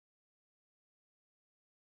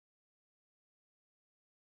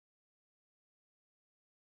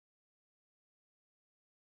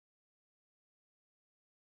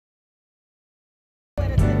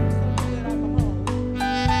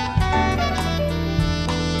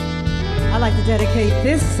like to dedicate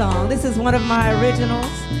this song. This is one of my originals.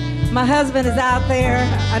 My husband is out there.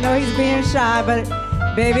 I know he's being shy, but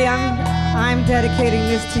baby, I'm dedicating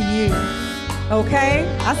this to you. Okay?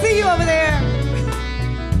 I see you over there.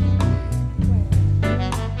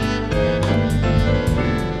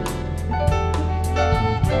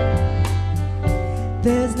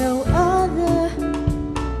 There's no other,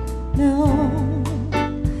 no.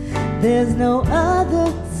 There's no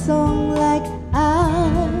other song like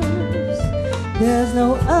ours. There's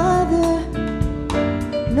no other,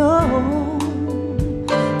 no.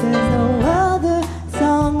 There's no other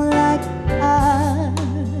song like ours.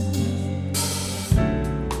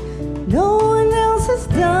 No one else has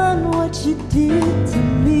done what you did to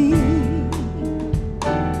me.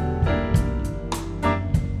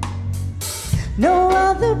 No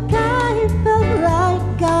other guy felt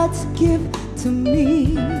like God's gift to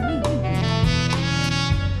me.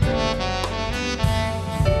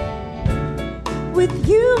 With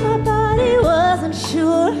you, my body wasn't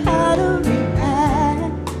sure how to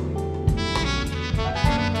react.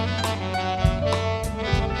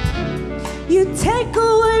 You take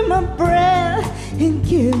away my breath and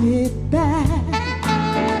give it back.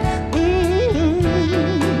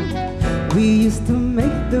 We used to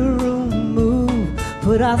make the room move,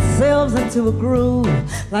 put ourselves into a groove,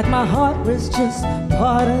 like my heart was just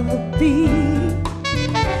part of the beat.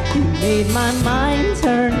 You made my mind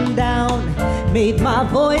turn down, made my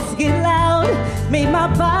voice get loud, made my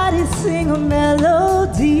body sing a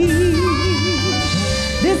melody.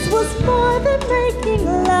 This was more than making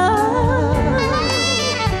love.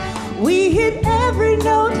 We hit every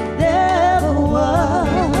note there ever was.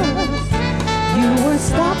 You were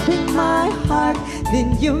stopping my heart,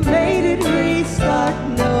 then you made it restart.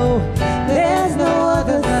 No, there's no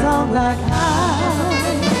other song like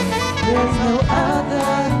ours. There's no other.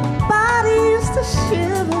 Body used to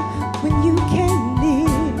shiver when you came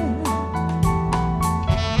near,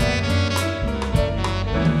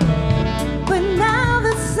 but now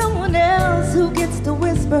there's someone else who gets to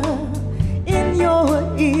whisper in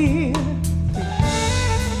your ear.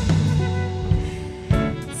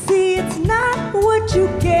 See, it's not what you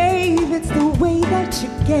gave, it's the way that you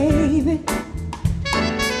gave it.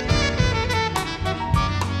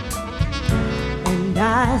 And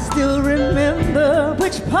I still remember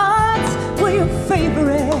which parts were your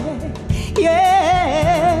favorite.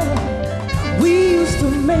 Yeah, we used to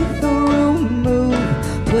make the room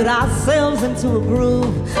move, put ourselves into a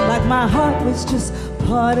groove, like my heart was just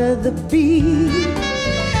part of the beat.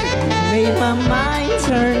 Made my mind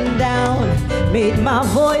turn down, made my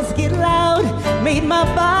voice get loud, made my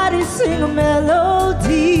body sing a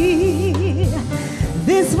melody.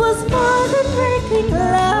 This was more than making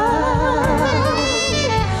love.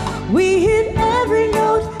 We hit every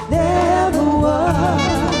note there ever was.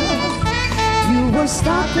 You were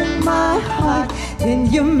stopping my heart, then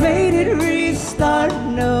you made it restart.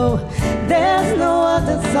 No, there's no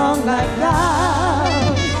other song like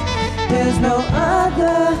ours. There's no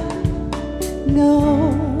other,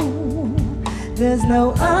 no. There's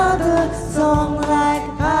no other song like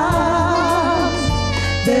ours.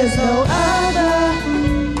 There's no other,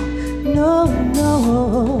 no,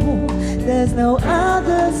 no. There's no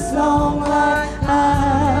other song like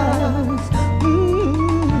ours.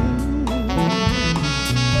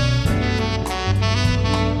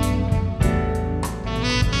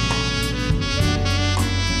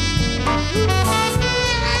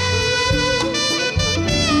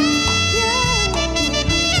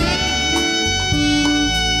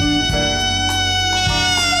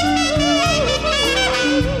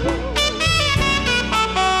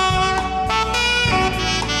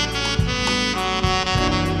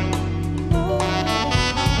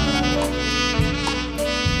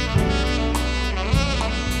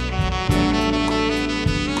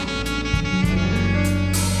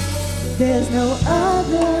 There's no